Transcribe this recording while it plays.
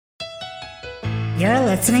You're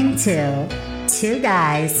listening to Two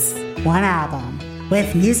Guys, One Album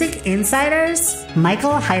with music insiders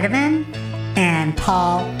Michael Heidemann and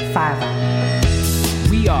Paul Farva.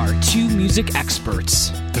 We are two music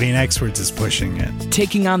experts. I mean, experts is pushing it.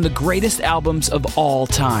 Taking on the greatest albums of all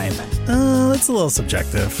time. It's a little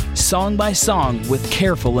subjective. Song by song with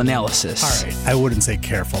careful analysis. All right, I wouldn't say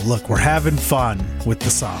careful. Look, we're having fun with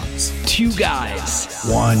the songs. Two guys.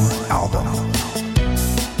 One album.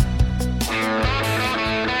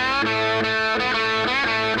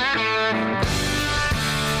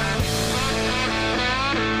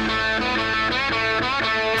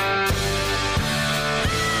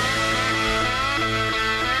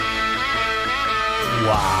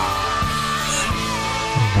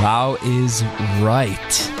 Wow is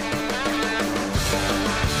right.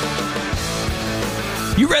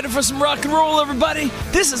 You ready for some rock and roll, everybody?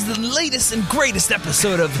 This is the latest and greatest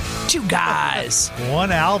episode of Two Guys.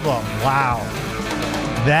 One album. Wow.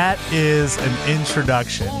 That is an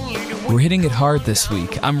introduction. We're hitting it hard this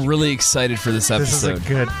week. I'm really excited for this episode. This is a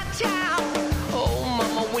good...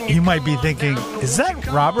 You might be thinking, is that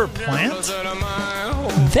Robert Plant?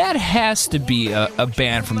 That has to be a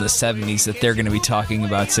band from the 70s that they're going to be talking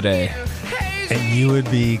about today. And you would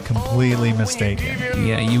be completely mistaken.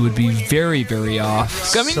 Yeah, you would be very, very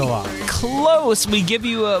off. I mean, so off. Close. We give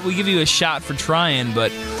you a shot for trying,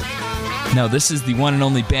 but no, this is the one and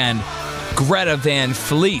only band, Greta Van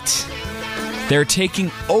Fleet. They're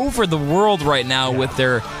taking over the world right now with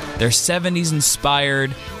their 70s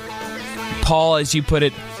inspired, Paul, as you put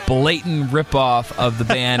it, blatant ripoff of the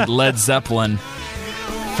band Led Zeppelin.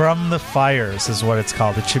 From the Fires is what it's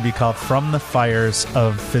called. It should be called From the Fires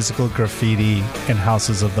of Physical Graffiti and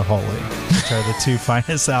Houses of the Holy, which are the two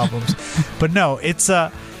finest albums. But no, it's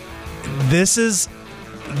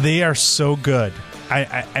they are so good.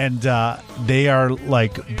 They are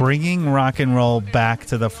like bringing rock and roll back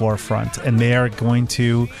to the forefront, and they are going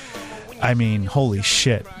to, I mean, holy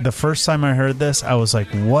shit. The first time I heard this, I was like,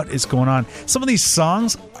 what is going on? Some of these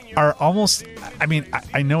songs are almost, I mean,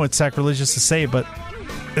 I know it's sacrilegious to say, but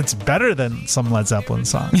it's better than some Led Zeppelin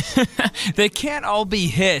songs. They can't all be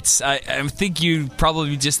hits. I think you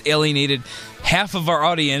probably just alienated half of our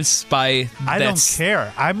audience by I don't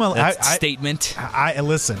care. Statement.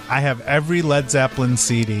 Listen, I have every Led Zeppelin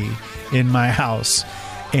CD in my house,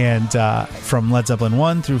 and from Led Zeppelin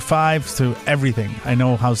 1 through 5 through everything. I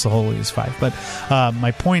know House of Holy is 5, but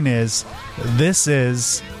my point is, this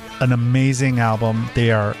is an amazing album.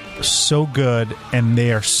 They are so good, and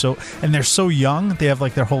they're so young. They have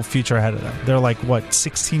like their whole future ahead of them. They're like, what,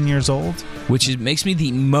 16 years old? Which makes me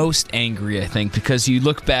the most angry, I think, because you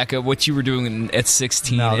look back at what you were doing at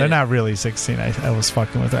 16. No, they're not really 16. I was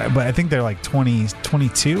fucking with that. But I think they're like 20,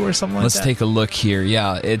 22 or something like that. Let's take a look here.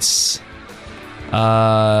 Yeah, it's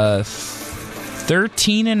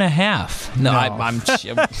 13 and a half. No. I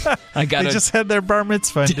got They just had their bar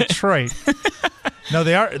mitzvah in Detroit. No,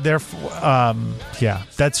 they're yeah,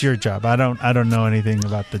 that's your job. I don't know anything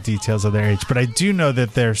about the details of their age, but I do know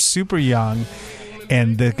that they're super young,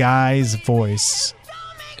 and the guy's voice.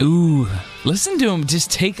 Ooh, listen to him just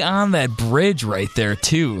take on that bridge right there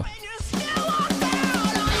too.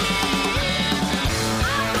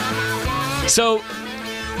 So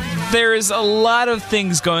there's a lot of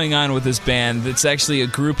things going on with this band. It's actually a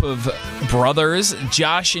group of brothers.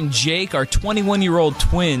 Josh and Jake are 21-year-old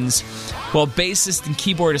twins, while bassist and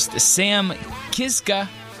keyboardist Sam Kiska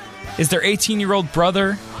is their 18-year-old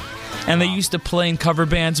brother. And they used to play in cover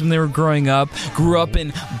bands when they were growing up. Grew up in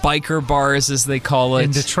biker bars, as they call it.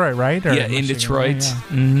 In Detroit, right? Or yeah, in Detroit. Yeah.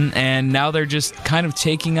 Mm-hmm. And now they're just kind of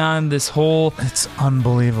taking on this whole... It's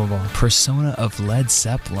unbelievable. ...persona of Led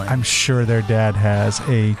Zeppelin. I'm sure their dad has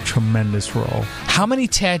a tremendous role. How many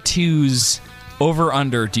tattoos over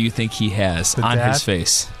under do you think he has on his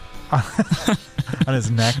face? On his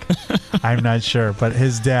neck? I'm not sure. But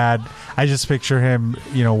his dad, I just picture him,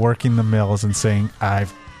 working the mills and saying,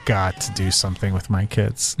 I've got to do something with my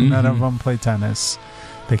kids. Mm-hmm. None of them play tennis.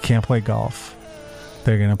 They can't play golf.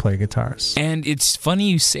 They're going to play guitars. And it's funny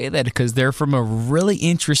you say that because they're from a really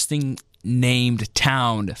interesting named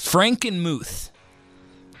town, Frankenmuth.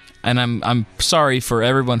 And I'm sorry for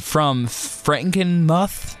everyone from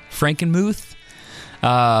Frankenmuth,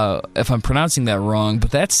 if I'm pronouncing that wrong, but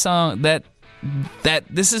that song, that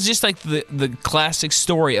this is just like the classic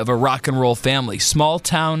story of a rock and roll family. Small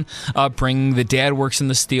town upbringing. The dad works in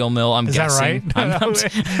the steel mill. I'm guessing. That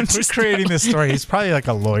right? We're creating this story. He's probably like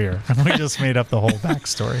a lawyer. We just made up the whole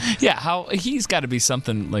backstory. Yeah, he's got to be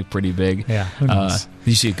something like pretty big. Yeah. Who knows? Did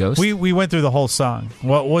you see a ghost? We went through the whole song.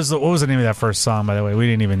 What was the name of that first song, by the way? We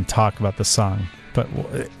didn't even talk about the song. But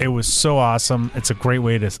it was so awesome. It's a great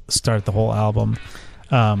way to start the whole album.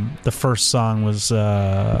 The first song was...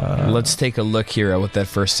 Let's take a look here at what that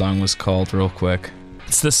first song was called real quick.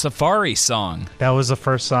 It's the Safari song. That was the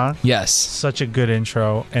first song? Yes. Such a good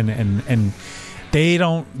intro, and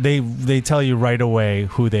they tell you right away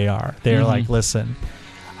who they are. They're like, listen,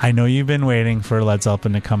 I know you've been waiting for Led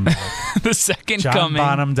Zeppelin to come back. The second John coming.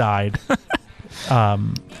 Bonham died.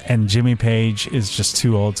 And Jimmy Page is just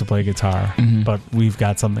too old to play guitar, but we've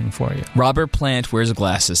got something for you. Robert Plant wears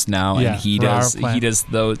glasses now, Yeah, and he does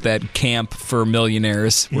that camp for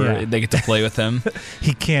millionaires where they get to play with him.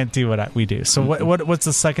 He can't do what we do. So what's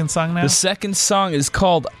the second song now? The second song is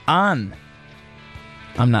called On.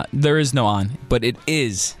 There is no On, but it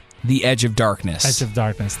is The Edge of Darkness. Edge of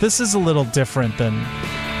Darkness. This is a little different than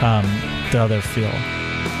the other feel.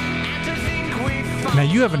 Now,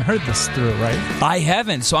 you haven't heard this through, right? I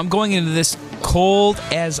haven't, so I'm going into this cold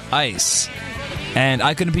as ice. And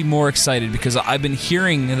I couldn't be more excited because I've been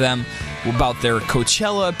hearing them about their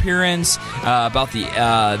Coachella appearance, about the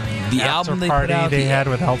album they put out. They had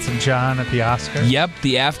with Elton John at the Oscars. Yep,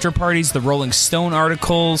 the after parties, the Rolling Stone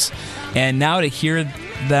articles, and now to hear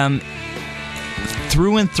them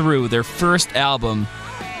through and through, their first album,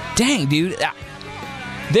 dang, dude,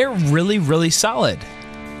 they're really, really solid.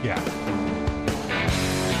 Yeah.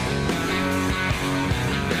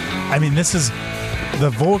 I mean, this is... The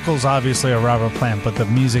vocals obviously are Robert Plant, but the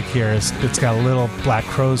music here it's got a little Black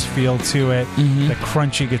Crowes feel to it. The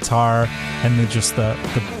crunchy guitar and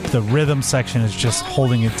the rhythm section is just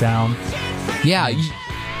holding it down. Yeah,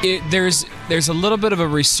 there's a little bit of a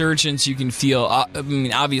resurgence you can feel. I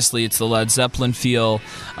mean, obviously it's the Led Zeppelin feel,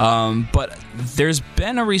 but there's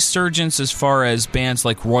been a resurgence as far as bands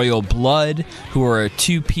like Royal Blood, who are a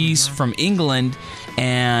two-piece from England.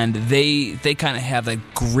 And they kind of have that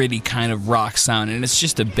gritty kind of rock sound, and it's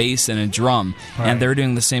just a bass and a drum. Right. And they're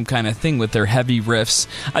doing the same kind of thing with their heavy riffs.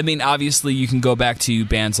 I mean, obviously, you can go back to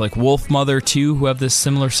bands like Wolfmother, too, who have this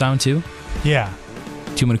similar sound, too. Yeah.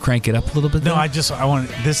 Do you want to crank it up a little bit? No, I want.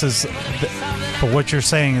 This is, but what you're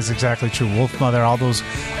saying is exactly true. Wolfmother, all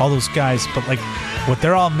those guys, but like, what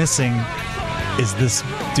they're all missing is this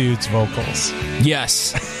dude's vocals.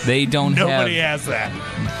 Yes, they don't. Nobody has that.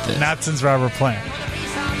 Not since Robert Plant.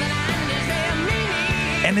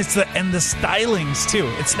 And it's the stylings too.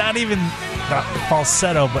 It's not even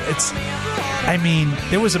falsetto, but it's. I mean,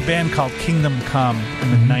 there was a band called Kingdom Come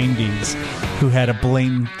in the '90s who had a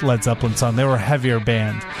blatant Led Zeppelin song. They were a heavier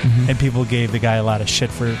band, and people gave the guy a lot of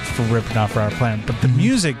shit for ripping off Robert Plant. But the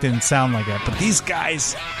music didn't sound like that. But these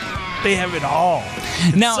guys, they have it all.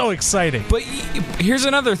 It's so exciting. But here's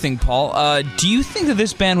another thing, Paul. Do you think that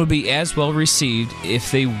this band would be as well received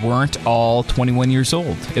if they weren't all 21 years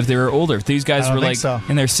old? If they were older? If these guys were like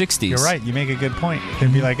in their 60s? You're right. You make a good point.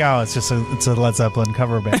 They'd be like, oh, it's a Led Zeppelin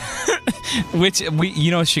cover band. Which,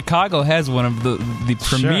 Chicago has one of the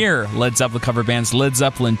premier Led Zeppelin cover bands, Led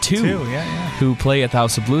Zeppelin 2, who play at the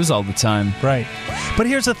House of Blues all the time. Right. But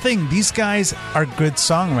here's the thing. These guys are good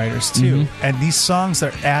songwriters, too. And these songs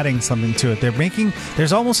are adding something to it.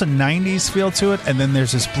 There's almost a 90s feel to it, and then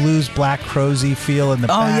there's this blues Black Crowes-y feel in the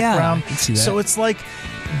background. I see that. So it's like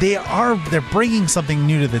they're bringing something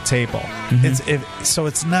new to the table. So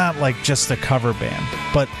it's not like just a cover band.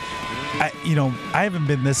 But I haven't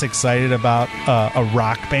been this excited about a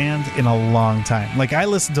rock band in a long time. Like, I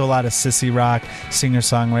listen to a lot of sissy rock,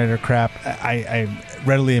 singer-songwriter crap. I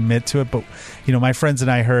readily admit to it, but my friends and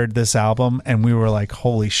I heard this album, and we were like,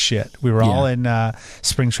 holy shit. We were all in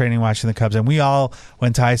spring training watching the Cubs, and we all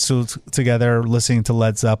went to high school together listening to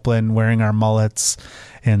Led Zeppelin, wearing our mullets,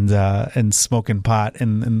 and smoking pot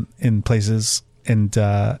in places, and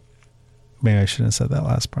maybe I shouldn't have said that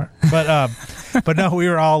last part. But no, we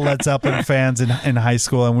were all Led Zeppelin fans in high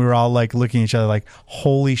school, and we were all like looking at each other like,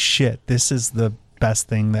 holy shit, this is the best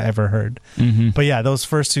thing that I ever heard. But yeah, those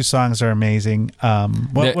first two songs are amazing.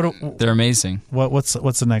 They're amazing. What's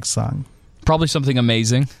the next song? Probably something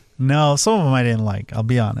amazing. No, some of them I didn't like, I'll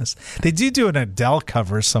be honest. They do an Adele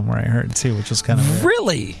cover somewhere, I heard too, which was kind of weird.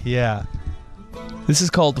 Really? Yeah. This is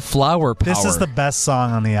called Flower Power. This is the best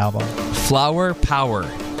song on the album. Flower Power.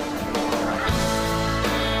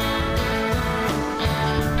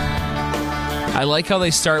 I like how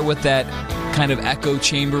they start with that kind of echo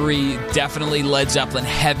chambery, definitely Led Zeppelin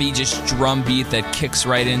heavy, just drum beat that kicks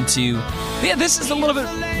right into. Yeah, this is a little bit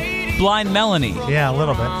Blind Melanie. Yeah, a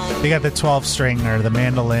little bit. They got the 12-string or the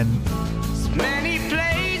mandolin.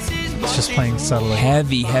 It's just playing subtly.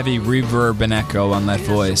 Heavy reverb and echo on that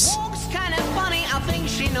voice.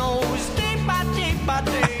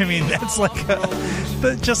 I mean, that's like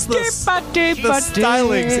the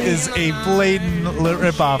stylings is a blatant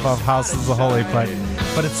ripoff of House of the Holy, but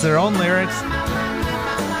it's their own lyrics.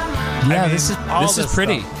 Yeah, I mean, this is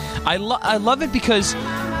pretty. Stuff. I love it because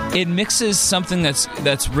it mixes something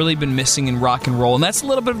that's really been missing in rock and roll, and that's a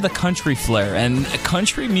little bit of the country flair. And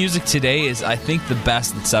country music today is, I think, the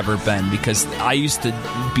best it's ever been, because I used to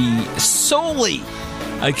be solely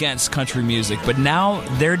against country music, but now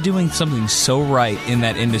they're doing something so right in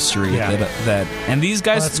that industry that and these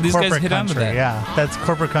guys hit on with that. Yeah, that's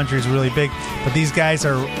corporate country is really big, but these guys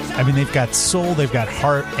are, I mean, they've got soul, they've got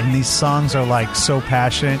heart, and these songs are like so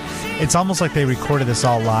passionate. It's almost like they recorded this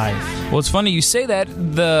all live. Well, it's funny you say that.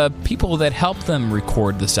 The people that helped them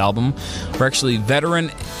record this album were actually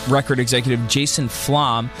veteran record executive Jason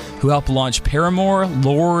Flom, who helped launch Paramore,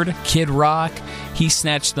 Lord, Kid Rock. He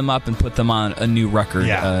snatched them up and put them on a new record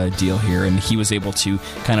deal here, and he was able to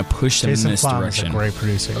kind of push them in this Flom direction. Is a great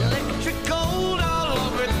producer. Yeah.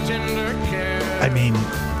 I mean,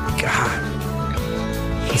 God.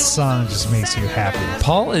 This song just makes you happy.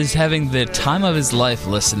 Paul is having the time of his life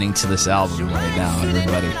listening to this album right now,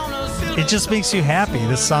 everybody. It just makes you happy.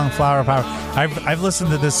 This song, Flower Power. I've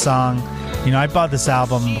listened to this song. You know, I bought this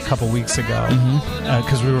album a couple weeks ago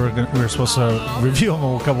because we were supposed to review them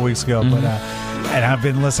a couple weeks ago, but and I've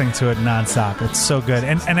been listening to it nonstop. It's so good.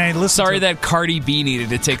 And I listened. Sorry that Cardi B needed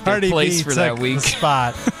to take their place for that week. The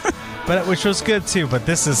spot, but which was good too. But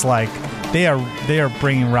this is like they are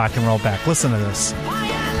bringing rock and roll back. Listen to this.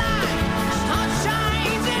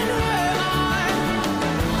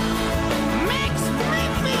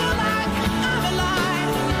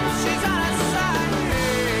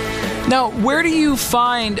 Now, where do you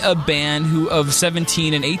find a band of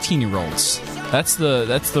 17 and 18-year-olds? That's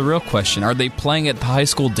the real question. Are they playing at the high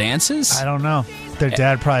school dances? I don't know. Their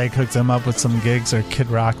dad probably cooked them up with some gigs, or Kid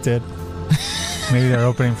Rock did. Maybe they're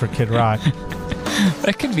opening for Kid Rock.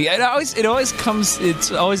 That could be.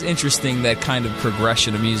 It's always interesting, that kind of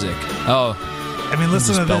progression of music. Oh, I mean,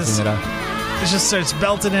 listen to this. It out. It just starts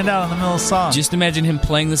belting it out in the middle of the song. Just imagine him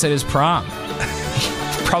playing this at his prom.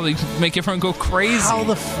 Probably make everyone go crazy. How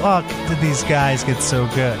the fuck did these guys get so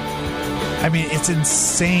good? I mean, it's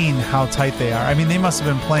insane how tight they are. I mean, they must have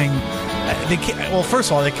been playing. Well, first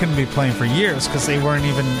of all, they couldn't be playing for years because they weren't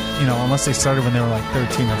even, unless they started when they were like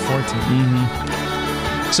 13 or 14.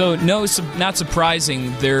 Mm-hmm. So, not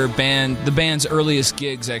surprising, the band's earliest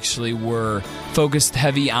gigs actually were focused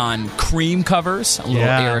heavy on Cream covers, a little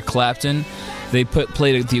Eric Clapton. They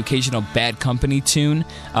played the occasional Bad Company tune.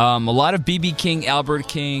 A lot of B.B. King, Albert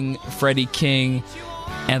King, Freddie King,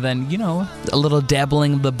 and then, a little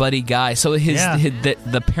dabbling of the Buddy Guy. So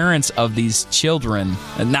the parents of these children,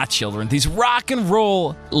 these rock and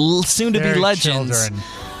roll soon-to-be legends. Children.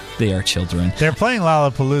 They are children. They're playing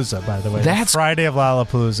Lollapalooza, by the way. That's Friday of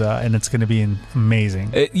Lollapalooza, and it's going to be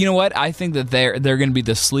amazing. You know what? I think that they're going to be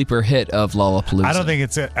the sleeper hit of Lollapalooza.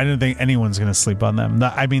 I don't think anyone's going to sleep on them.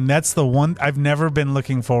 I mean, that's the one. I've never been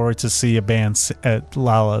looking forward to see a band at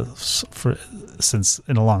Lolla since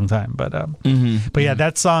in a long time. But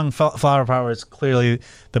that song Flower Power is clearly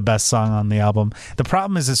the best song on the album. The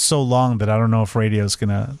problem is it's so long that I don't know if radio's going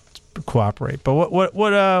to cooperate. But what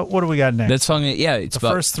do we got next? That song, it's the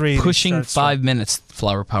about first three pushing 5 minutes.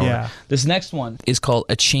 Flower Power. Yeah. This next one is called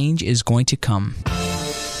 "A Change Is Going to Come."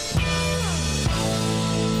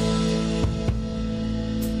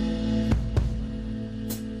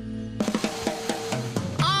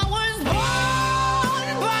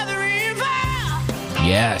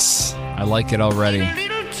 Yes, I like it already.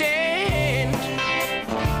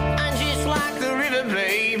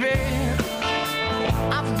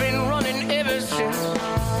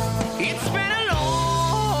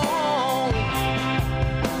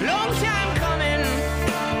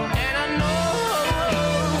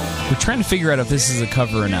 We're trying to figure out if this is a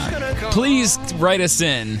cover or not. Please write us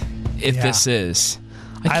in if this is.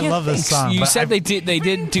 I love this song. You said they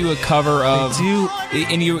did do a cover of. They do.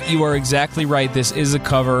 And you are exactly right. This is a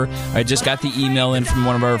cover. I just got the email in from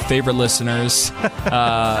one of our favorite listeners.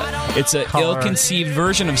 It's an ill-conceived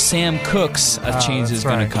version of Sam Cooke's "A Change Is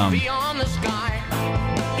Going to Come."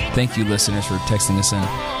 Thank you, listeners, for texting us in.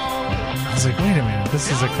 I was like, wait a minute, this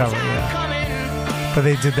is a cover, But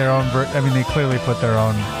they did their own. They clearly put their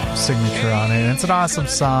own signature on it, and it's an awesome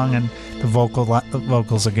song. And the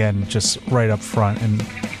vocals again, just right up front and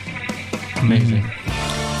amazing.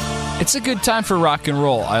 It's a good time for rock and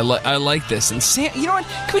roll. I like this. And Sam, you know what?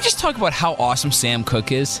 Can we just talk about how awesome Sam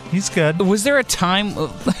Cooke is? He's good. Was there a time?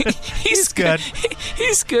 He's good.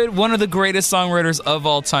 He's good. One of the greatest songwriters of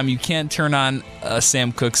all time. You can't turn on a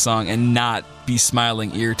Sam Cooke song and not be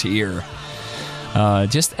smiling ear to ear.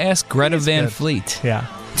 Just ask Greta Van Fleet. Yeah.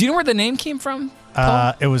 Do you know where the name came from?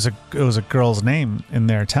 It was a girl's name in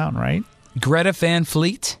their town, right? Greta Van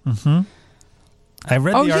Fleet? Mm-hmm. I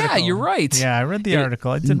read the article. Yeah, you're right. Yeah, I read the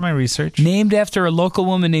article. I did my research. Named after a local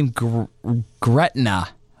woman named Greta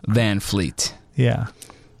Van Fleet. Yeah.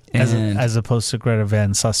 As opposed to Greta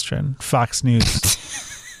Van Susteren, Fox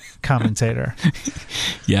News commentator.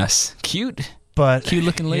 Yes. Cute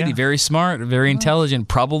looking lady. Yeah. Very smart, very intelligent,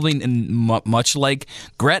 probably much like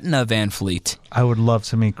Greta Van Fleet. I would love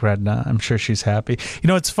to meet Greta. I'm sure she's happy. You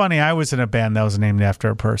know, it's funny. I was in a band that was named after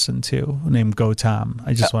a person, too, named Go Tom.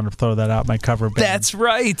 I just want to throw that out, my cover band. That's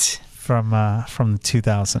right. From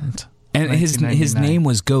 2000. And his name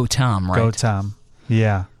was Go Tom, right? Go Tom.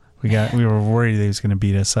 Yeah. We were worried that he was going to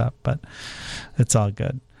beat us up, but it's all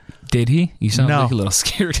good. Did he? You sound like a little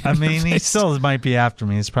scared. I mean, he still might be after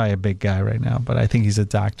me. He's probably a big guy right now, but I think he's a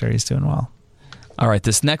doctor. He's doing well. All right,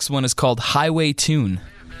 this next one is called Highway Tune.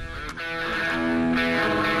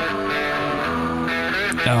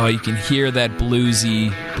 Oh, you can hear that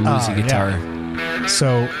bluesy guitar. Yeah.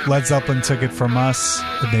 So Led Zeppelin took it from us,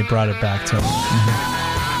 and they brought it back to him. Mm-hmm.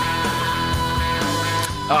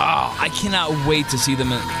 Oh, I cannot wait to see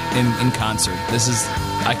them in concert.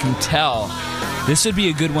 I can tell, this would be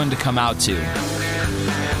a good one to come out to.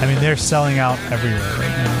 I mean, they're selling out everywhere right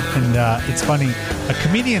now. And it's funny, a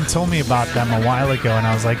comedian told me about them a while ago, and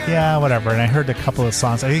I was like, yeah, whatever. And I heard a couple of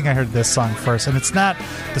songs. I think I heard this song first. And it's not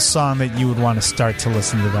the song that you would want to start to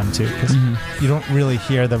listen to them to, because you don't really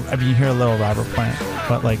hear them. I mean, you hear a little Robert Plant,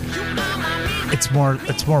 but like, it's more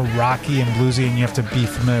rocky and bluesy, and you have to be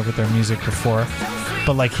familiar with their music before.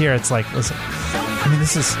 But like here, it's like, listen, I mean,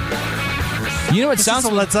 this is... You know, it sounds a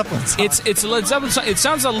Led Zeppelin song. It's a Led Zeppelin song. It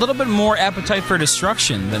sounds a little bit more Appetite for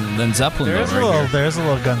Destruction than Zeppelin. There's a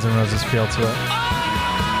little Guns N' Roses feel to it.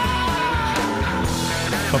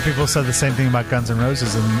 But people said the same thing about Guns N'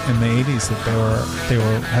 Roses in the 80s, that they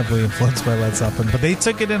were heavily influenced by Led Zeppelin, but they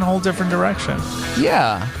took it in a whole different direction.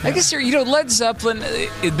 Yeah. I guess Led Zeppelin,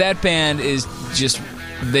 that band is just...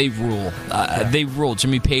 They rule. They rule.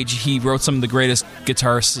 Jimmy Page, he wrote some of the greatest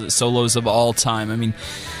guitar solos of all time. I mean,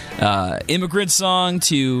 Immigrant Song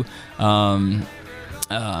to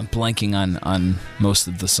blanking on most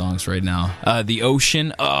of the songs right now. The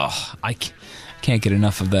Ocean. Oh, I can't get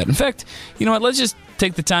enough of that. In fact, you know what? Let's just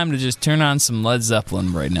take the time to just turn on some Led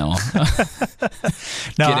Zeppelin right now.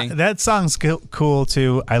 Now, that song's cool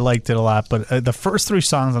too. I liked it a lot, but the first 3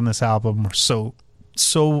 songs on this album were so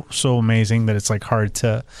amazing that it's like hard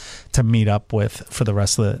to meet up with for the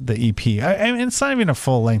rest of the EP. I mean, it's not even a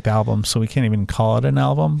full-length album, so we can't even call it an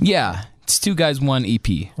album. Yeah, it's 2 guys, 1 EP.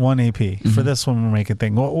 1 EP. Mm-hmm. For this one, we'll make a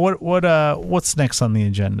thing. What's next on the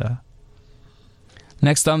agenda?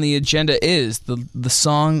 Next on the agenda is the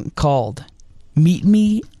song called "Meet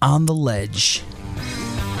Me on the Ledge."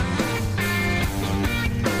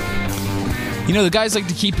 You know, the guys like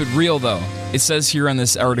to keep it real, though. It says here on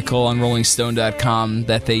this article on RollingStone.com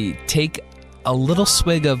that they take a little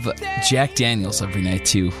swig of Jack Daniels every night,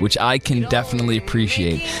 too, which I can definitely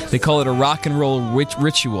appreciate. They call it a rock and roll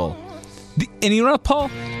ritual. And you know what, Paul?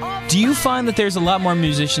 Do you find that there's a lot more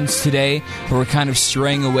musicians today who are kind of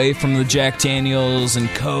straying away from the Jack Daniels and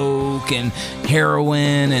Coke and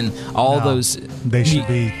heroin and all those? They should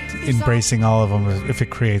be embracing all of them if it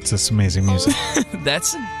creates this amazing music.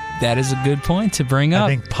 That is a good point to bring up. I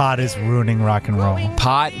think pot is ruining rock and roll.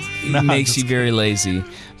 Pot makes you very lazy.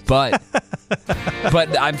 But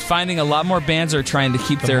I'm finding a lot more bands are trying to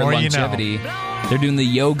keep their longevity. You know. They're doing the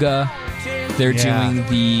yoga. They're doing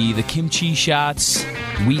the kimchi shots,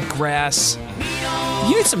 wheatgrass.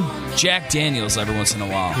 You need some Jack Daniels every once in a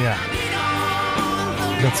while. Yeah.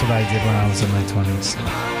 That's what I did when I was in my 20s.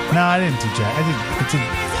 No, I didn't do Jack. I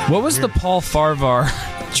did what was the Paul Farvar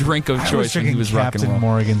drink of choice when he was rock and roll? Captain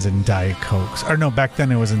Morgan's and Diet Cokes. Or no, back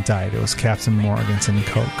then it wasn't Diet. It was Captain Morgan's and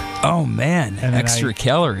Coke. Oh, man. And extra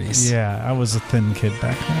calories. Yeah, I was a thin kid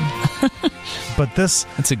back then. But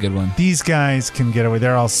that's a good one. These guys can get away.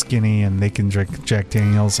 They're all skinny, and they can drink Jack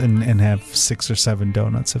Daniels and have 6 or 7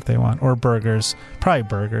 donuts if they want. Or burgers. Probably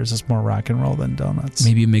burgers. It's more rock and roll than donuts.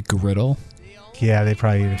 Maybe a McGriddle. Yeah, they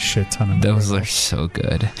probably eat a shit ton of those. Are so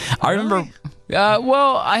good. I remember...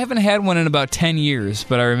 well, I haven't had one in about 10 years,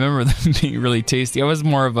 but I remember them being really tasty. I was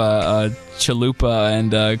more of a Chalupa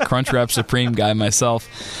and Crunchwrap Supreme guy myself.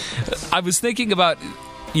 I was thinking about,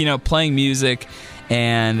 playing music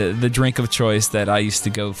and the drink of choice that I used to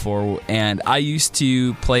go for. And I used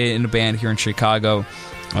to play in a band here in Chicago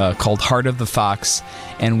called Heart of the Fox.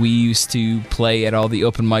 And we used to play at all the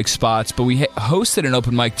open mic spots. But we hosted an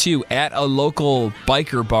open mic, too, at a local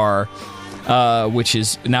biker bar, which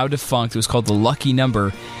is now defunct. It was called The Lucky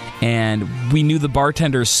Number. And we knew the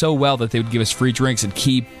bartenders so well that they would give us free drinks and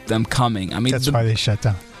keep them coming. I mean, That's why they shut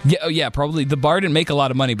down. Yeah, probably. The bar didn't make a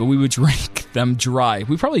lot of money, but we would drink them dry.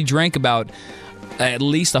 We probably drank about at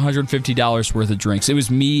least $150 worth of drinks. It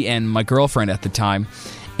was me and my girlfriend at the time.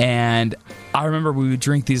 And I remember we would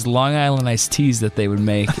drink these Long Island iced teas that they would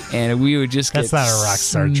make, and we would just That's get... not a rock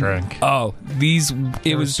star drink. Oh,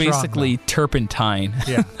 it was strong, basically turpentine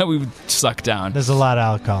that we would suck down. There's a lot of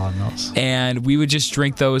alcohol in those. And we would just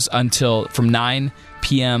drink those from 9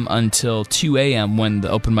 p.m. until 2 a.m. when the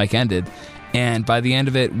open mic ended. And by the end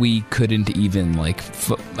of it, we couldn't even,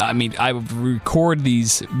 I would record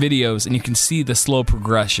these videos, and you can see the slow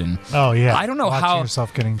progression. Oh, yeah. I don't know Watching how...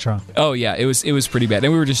 yourself getting drunk. Oh, yeah, it was pretty bad.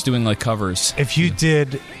 And we were just doing, covers. If you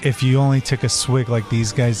only took a swig like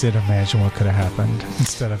these guys did, imagine what could have happened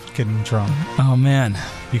instead of getting drunk. Oh, man.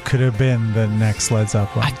 You could have been the next Led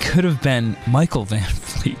Zeppelin. I could have been Michael Van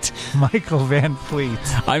Fleet. Michael Van Fleet.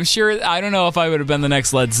 I'm sure, I don't know if I would have been the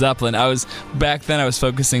next Led Zeppelin. Back then I was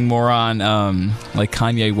focusing more on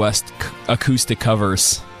Kanye West acoustic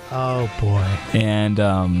covers. Oh boy. And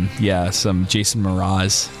some Jason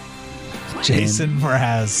Mraz.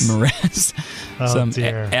 Mraz. Oh, some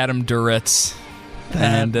dear. Adam Duritz.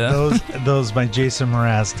 And those my Jason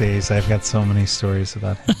Mraz days. I've got so many stories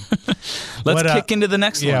about him. Let's kick into the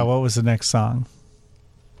next one. Yeah, what was the next song?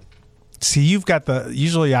 See, you've got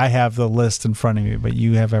usually I have the list in front of me, but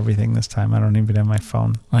you have everything this time. I don't even have my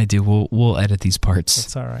phone. I do. We'll edit these parts.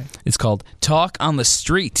 It's all right. It's called Talk on the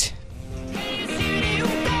Street.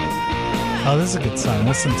 Oh, this is a good song.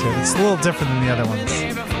 Listen to it. It's a little different than the other ones.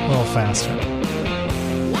 A little faster.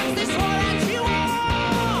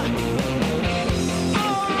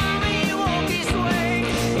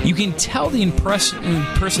 You can tell the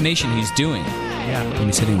impersonation he's doing when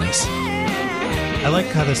he's hitting this. I like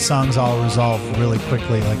how the songs all resolve really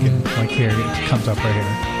quickly, like here, it comes up right here.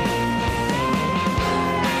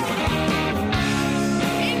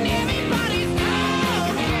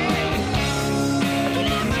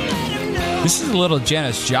 This is a little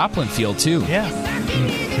Janis Joplin feel, too. Yeah.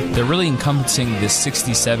 They're really encompassing this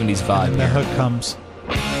 60s, 70s vibe. And the hook comes.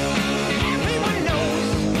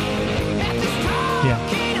 Yeah.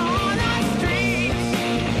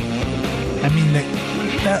 I mean, the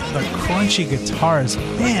crunchy guitars,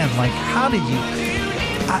 man, how did you...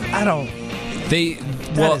 I don't...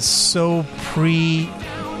 That is so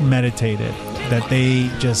premeditated that they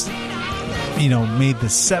just... made the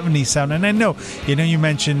 70s sound. And I know, you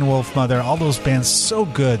mentioned Wolf Mother, all those bands, so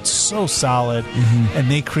good, so solid, and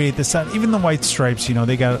they create the sound. Even the White Stripes,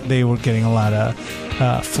 they were getting a lot of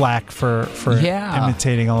flack for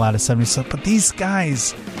imitating a lot of 70s stuff. But these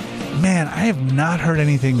guys, man, I have not heard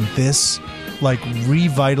anything this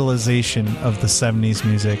revitalization of the 70s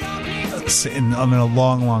music in a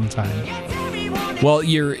long, long time. Well,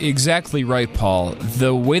 you're exactly right, Paul.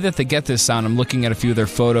 The way that they get this sound, I'm looking at a few of their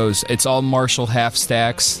photos. It's all Marshall half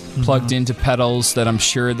stacks plugged into pedals that I'm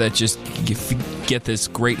sure that just get this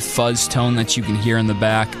great fuzz tone that you can hear in the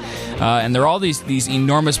back. And they're all these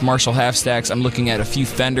enormous Marshall half stacks. I'm looking at a few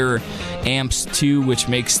Fender amps too, which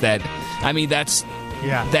makes that. I mean, that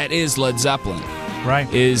is Led Zeppelin. Right.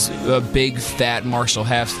 Is a big fat Marshall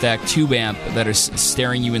half stack tube amp that is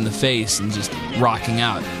staring you in the face and just rocking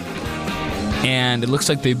out. And it looks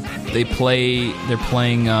like they're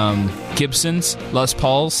playing Gibsons, Les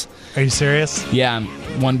Pauls. Are you serious? Yeah,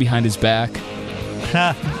 one behind his back.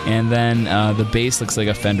 And then the bass looks like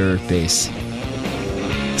a Fender bass.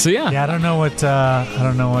 So yeah. Yeah, I don't know what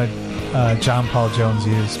John Paul Jones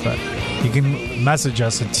used, but you can message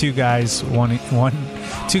us at two guys one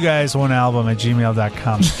album at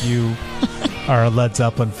gmail.com if you are a Led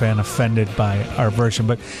Zeppelin fan offended by our version.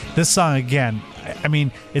 But this song again, I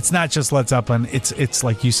mean, it's not just Led Zeppelin. It's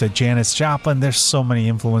like you said, Janis Joplin. There's so many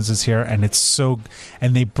influences here, and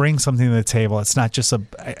and they bring something to the table. It's not just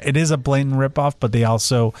it is a blatant ripoff, but they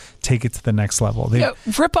also take it to the next level.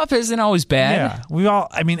 Ripoff isn't always bad. Yeah,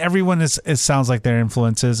 everyone sounds like their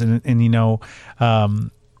influences, and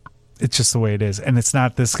it's just the way it is. And it's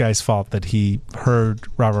not this guy's fault that he heard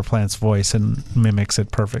Robert Plant's voice and mimics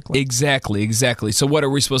it perfectly. Exactly. So what, are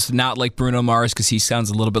we supposed to not like Bruno Mars because he sounds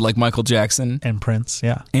a little bit like Michael Jackson? And Prince,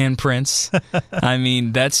 yeah. I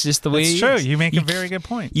mean, that's just the way it's true. You make a very good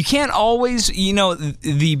point. You can't always,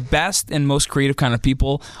 the best and most creative kind of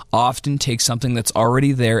people often take something that's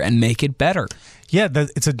already there and make it better. Yeah,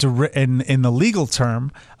 it's in the legal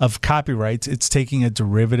term of copyrights, it's taking a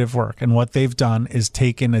derivative work. And what they've done is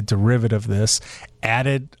taken a derivative of this,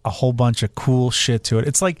 added a whole bunch of cool shit to it.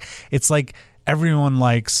 It's like everyone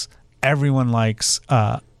likes a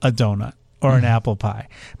donut. or an apple pie.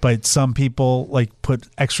 But some people like put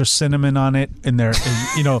extra cinnamon on it in their,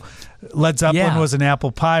 you know, Led Zeppelin was an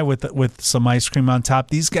apple pie with some ice cream on top.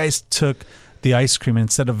 These guys took the ice cream,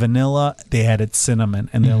 instead of vanilla, they added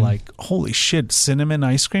cinnamon. And they're like, holy shit, cinnamon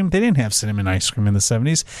ice cream? They didn't have cinnamon ice cream in the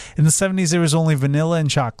 70s. In the 70s, there was only vanilla and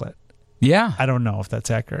chocolate. Yeah. I don't know if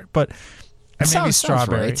that's accurate, but maybe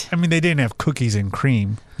strawberry. Right. I mean, they didn't have cookies and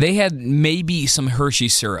cream. They had maybe some Hershey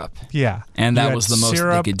syrup. Yeah. And that was the most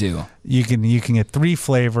syrup. they could do. You can get 3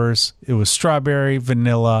 flavors. It was strawberry,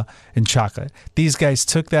 vanilla, and chocolate. These guys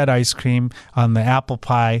took that ice cream on the apple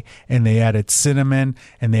pie and they added cinnamon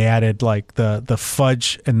and they added like the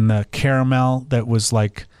fudge and the caramel that was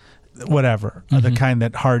like whatever, the kind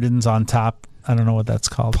that hardens on top. I don't know what that's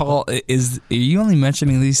called. Paul, are you only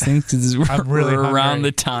mentioning these things because I'm really we're around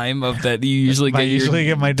hungry. the time of that you usually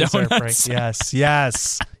get my dessert break.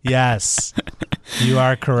 Yes. You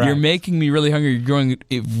are correct. You're making me really hungry. You're going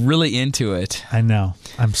really into it. I know.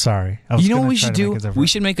 I'm sorry. You know what we should do? We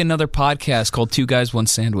should make another podcast called Two Guys, One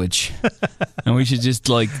Sandwich. And we should just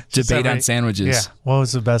like debate on sandwiches. Yeah.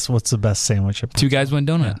 What's the best sandwich? Two Guys, One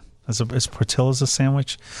Donut. Yeah. Is Portillo's a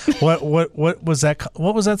sandwich? What was that?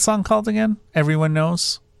 What was that song called again? Everyone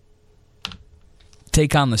knows.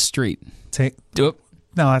 Take on the street. Do it.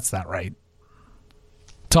 No, that's not right.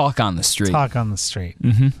 Talk on the street. Talk on the street.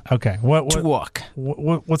 Mm-hmm. Okay.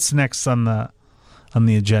 What's next on the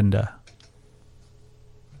agenda?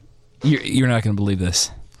 You're not going to believe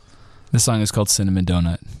this. This song is called Cinnamon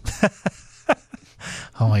Donut.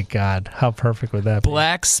 Oh my God! How perfect would that be?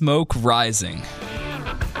 Black Smoke Rising.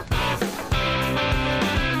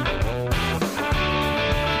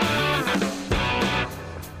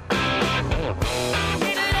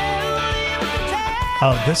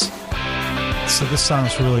 Oh, this song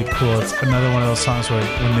is really cool. It's another one of those songs where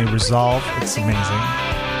when they resolve, it's amazing.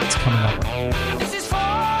 It's coming up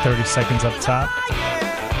 30 seconds up top.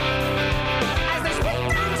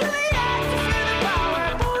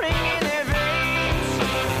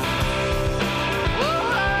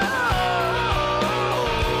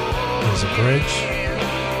 There's a bridge.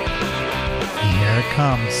 And here it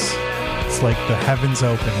comes. It's like the heavens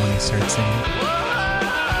open when he starts singing.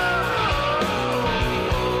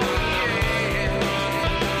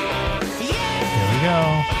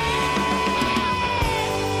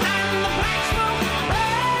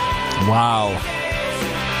 Wow.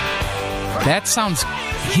 That sounds...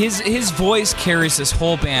 His voice carries this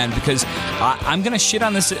whole band because I'm going to shit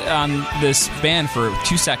on this band for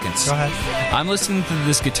 2 seconds. Go ahead. I'm listening to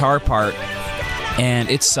this guitar part, and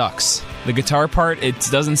it sucks. The guitar part, it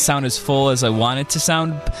doesn't sound as full as I want it to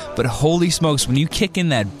sound, but holy smokes, when you kick in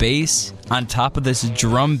that bass on top of this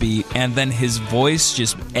drum beat, and then his voice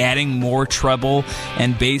just adding more treble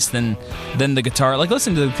and bass than the guitar. Like,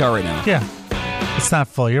 listen to the guitar right now. Yeah. It's not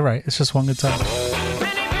full. You're right. It's just one guitar.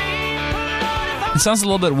 It sounds a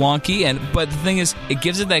little bit wonky, but the thing is, it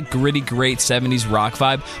gives it that gritty, great 70s rock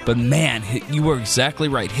vibe. But man, you were exactly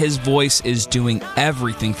right. His voice is doing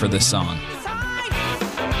everything for this song.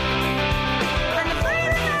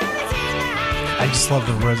 I just love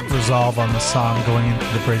the resolve on the song going into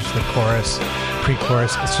the bridge, the chorus,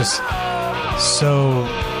 pre-chorus. It's just so,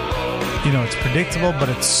 it's predictable, but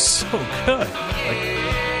it's so good.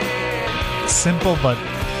 Like, simple, but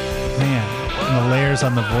man, and the layers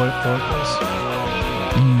on the vocals.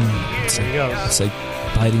 There you go. It's like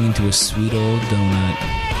biting into a sweet old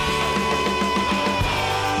donut.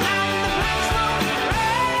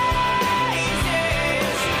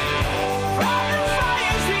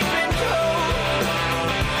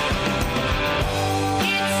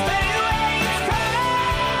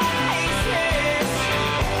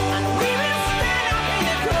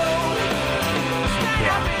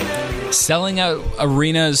 Selling out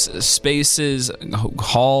arenas, spaces,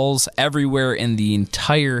 halls, everywhere in the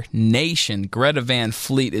entire nation. Greta Van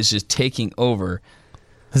Fleet is just taking over.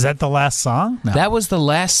 Is that the last song? No. That was the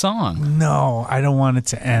last song. No, I don't want it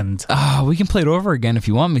to end. We can play it over again if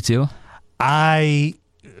you want me to.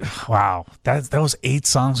 Wow. That was 8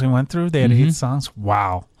 songs we went through. They had 8 songs.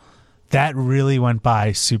 Wow. That really went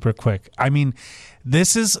by super quick. I mean,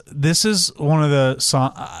 this is one of the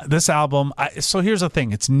song. This album. So here's the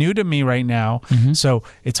thing. It's new to me right now, so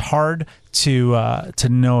it's hard to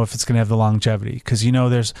know if it's going to have the longevity. Because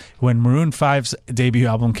there's when Maroon 5's debut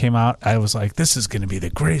album came out, I was like, this is going to be the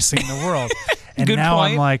greatest thing in the world. And Good now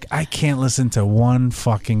point. I'm like, I can't listen to one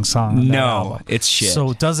fucking song. On that album. It's shit.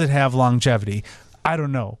 So does it have longevity? I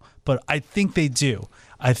don't know, but I think they do.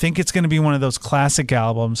 I think it's going to be one of those classic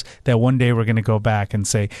albums that one day we're going to go back and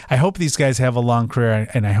say, I hope these guys have a long career,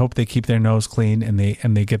 and I hope they keep their nose clean and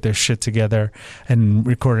they get their shit together and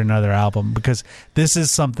record another album, because this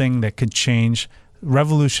is something that could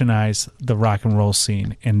revolutionize the rock and roll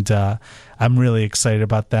scene, and I'm really excited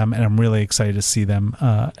about them, and I'm really excited to see them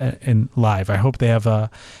in live. I hope they have an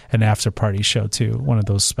after party show too, one of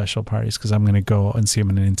those special parties, because I'm going to go and see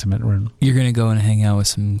them in an intimate room. You're going to go and hang out with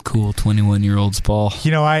some cool 21-year-olds, Paul.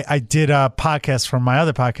 You know, I did a podcast from my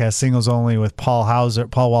other podcast, Singles Only, with Paul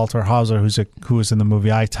Walter Hauser, who was in the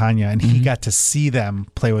movie I, Tonya, and he got to see them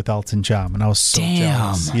play with Elton John, and I was so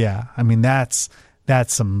jealous. Yeah, I mean that's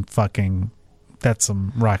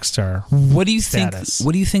some rock star. What do you status. think?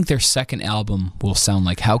 What do you think their second album will sound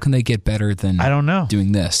like? How can they get better than? I don't know.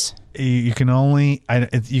 Doing this, you can only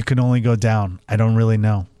go down. I don't really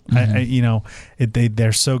know.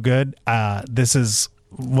 They're so good. This is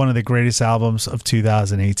one of the greatest albums of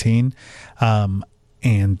 2018. I'm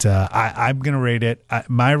gonna rate it.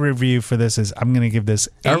 My review for this is I'm gonna give this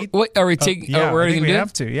 8. Are we taking? I think we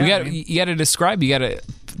have to. Yeah, you got to describe. You got to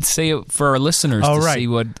say it for our listeners see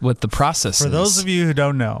what the process is. For those of you who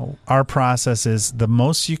don't know, our process is the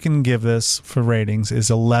most you can give this for ratings is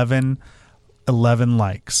 11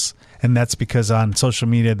 likes. And that's because on social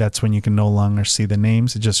media, that's when you can no longer see the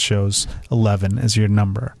names. It just shows 11 as your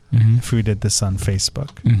number. Mm-hmm. If we did this on Facebook,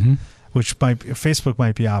 which Facebook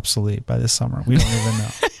might be obsolete by this summer. We don't even know.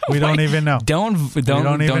 We don't even know.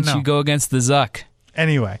 Don't you go against the Zuck.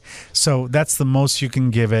 Anyway, so that's the most you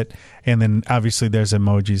can give it, and then obviously there's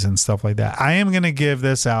emojis and stuff like that. I am going to give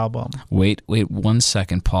this album... Wait 1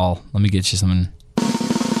 second, Paul. Let me get you something.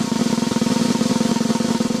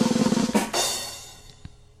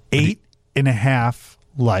 Eight and a half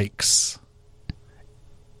likes.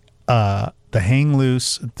 The hang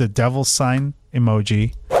loose, the devil sign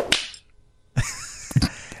emoji.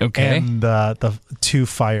 Okay. And the 2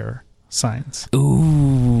 fire signs.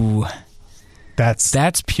 Ooh.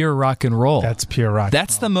 That's pure rock and roll. That's pure rock.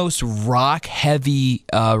 That's the most rock heavy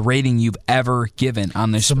rating you've ever given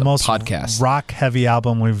on this podcast. Rock heavy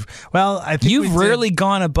album I think you've rarely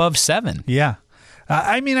gone above 7. Yeah.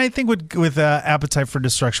 I mean, I think with Appetite for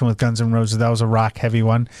Destruction with Guns N' Roses, that was a rock heavy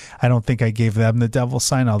one. I don't think I gave them the devil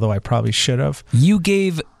sign, although I probably should have. You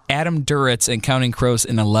gave Adam Duritz and Counting Crows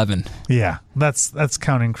an 11. Yeah, that's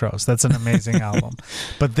Counting Crows. That's an amazing album.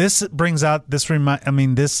 But this brings out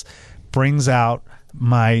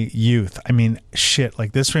my youth. I mean, shit.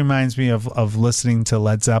 Like, this reminds me of listening to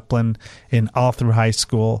Led Zeppelin all through high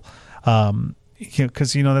school.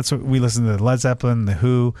 Because that's what we listened to: Led Zeppelin, The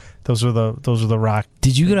Who. Those were the rock.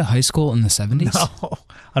 Did you go to high school in the 70s? No,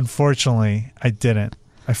 unfortunately, I didn't.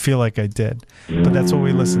 I feel like I did, but that's what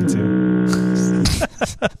we listened to.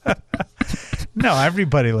 No,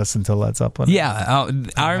 everybody listened to Led Zeppelin. Yeah,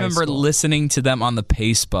 I remember listening to them on the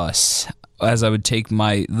Pace bus as I would take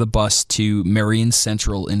the bus to Marion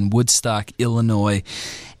Central in Woodstock, Illinois,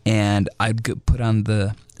 and I'd put on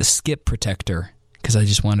the skip protector because I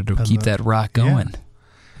just wanted to keep that rock going. Yeah.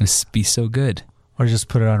 It would be so good. Or just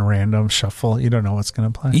put it on random shuffle. You don't know what's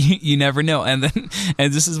going to play. You never know. And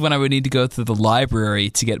this is when I would need to go to the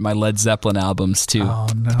library to get my Led Zeppelin albums too. Oh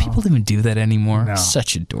no! Do people even do that anymore? No.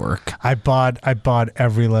 Such a dork. I bought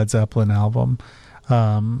every Led Zeppelin album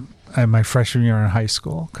my freshman year in high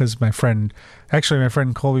school because my friend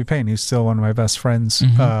Colby Payne, who's still one of my best friends,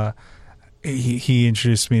 he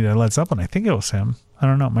introduced me to Led Zeppelin. I think it was him. I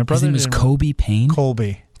don't know. My brother. His name is Colby Payne.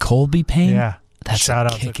 Colby Payne. Yeah, that's a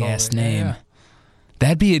kick-ass name. Yeah.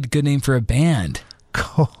 That'd be a good name for a band.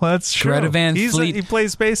 That's true. Greta Van Fleet. He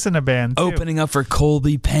plays bass in a band too. Opening up for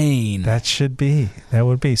Colby Payne. That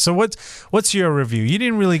would be. So what's your review? You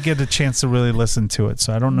didn't really get a chance to really listen to it,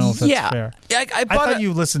 so I don't know if that's fair. I thought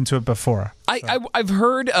you listened to it before. I've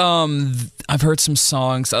heard some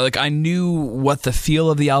songs. Like, I knew what the feel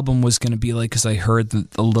of the album was going to be like because I heard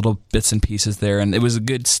the little bits and pieces there, and it was a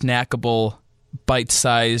good snackable,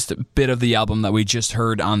 bite-sized bit of the album that we just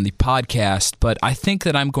heard on the podcast. But I think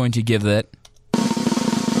that I'm going to give that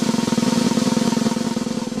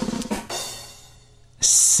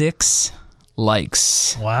 6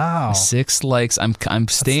 likes. Wow. 6 likes. I'm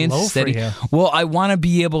staying steady. For you. Well, I want to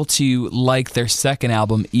be able to like their second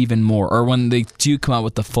album even more, or when they do come out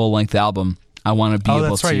with the full-length album, I want to be able to... Oh,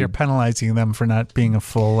 that's right. You're penalizing them for not being a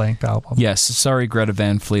full-length album. Yes. Sorry, Greta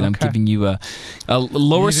Van Fleet. Okay. I'm giving you a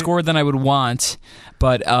lower score than I would want,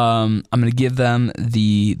 but I'm going to give them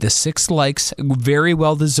the 6 likes. Very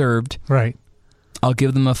well-deserved. Right. I'll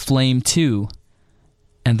give them a flame, too.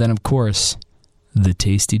 And then, of course, the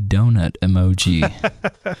tasty donut emoji.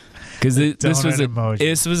 Because emoji.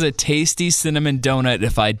 this was a tasty cinnamon donut,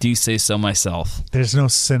 if I do say so myself. There's no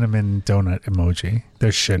cinnamon donut emoji.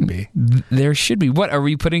 There should be. There should be. What are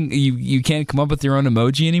we putting? You can't come up with your own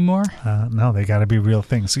emoji anymore? No, they got to be real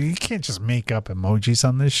things. So you can't just make up emojis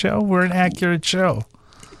on this show. We're an accurate show.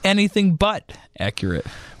 Anything but accurate.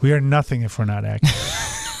 We are nothing if we're not accurate.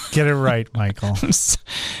 Get it right, Michael.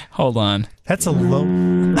 Hold on. That's a low.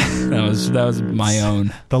 That was my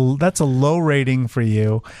own. That's a low rating for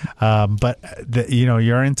you, but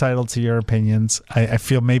you're entitled to your opinions. I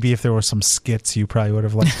feel maybe if there were some skits, you probably would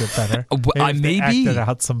have liked it better. Maybe if they acted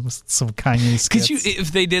out some Kanye skits.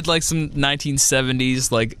 If they did like some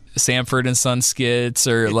 1970s like Sanford and Son skits,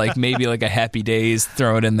 or like maybe like a Happy Days,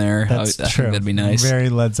 throw it in there. That's I true. think that'd be nice. Very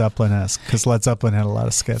Led Zeppelin-esque, because Led Zeppelin had a lot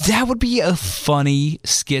of skits. That would be a funny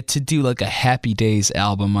skit to do, like a Happy Days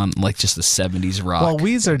album on like just the 70s rock. Well,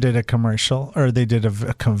 Weezer did a commercial, or they did a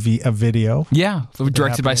video. Yeah,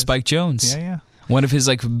 directed by Spike Jonze. Yeah. One of his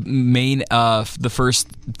like main, the first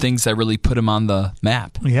things that really put him on the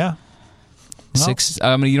map. Yeah. Well,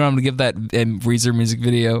 I'm going to give that Weezer music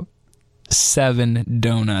video 7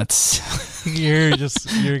 donuts. You're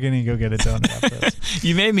gonna go get a donut after this.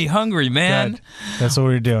 You made me hungry, man. Good. That's what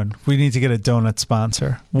we're doing. We need to get a donut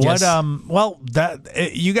sponsor. Yes.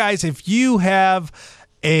 You guys, if you have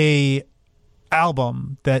a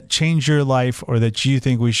album that changed your life or that you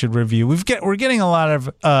think we should review, we're getting a lot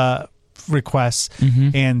of requests,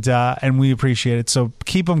 and we appreciate it. So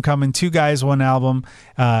keep them coming. 2guys1album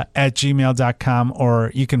at gmail.com,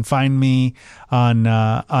 or you can find me on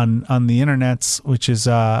the internets, which is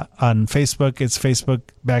on Facebook. It's Facebook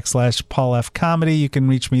 /Paul F Comedy. You can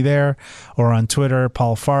reach me there, or on Twitter,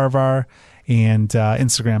 Paul Farvar, and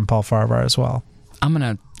Instagram, Paul Farvar as well. I'm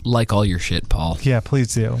gonna like all your shit, Paul. Yeah,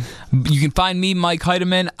 please do. You can find me, Mike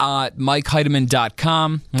Heidemann, at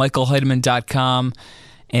MikeHeidemann.com, MichaelHeidemann.com.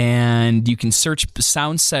 And you can search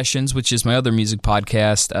Sound Sessions, which is my other music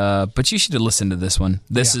podcast. But you should listen to this one.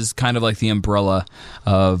 This is kind of like the umbrella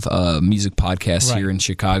of music podcasts here in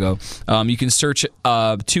Chicago. You can search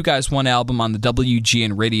 2 Guys, 1 Album on the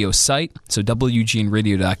WGN Radio site, so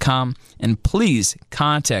WGNradio.com. And please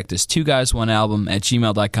contact us, 2guys1album at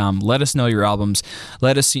gmail.com. Let us know your albums.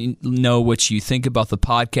 Let us know what you think about the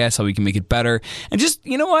podcast, how we can make it better. And just,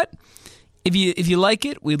 you know what? If you like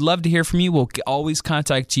it, we'd love to hear from you. We'll always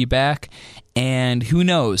contact you back. And who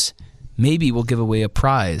knows, maybe we'll give away a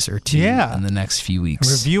prize or two in the next few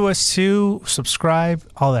weeks. Review us too, subscribe,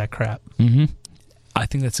 all that crap. I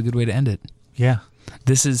think that's a good way to end it. Yeah.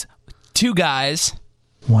 This is 2 Guys,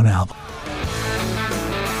 1 Album.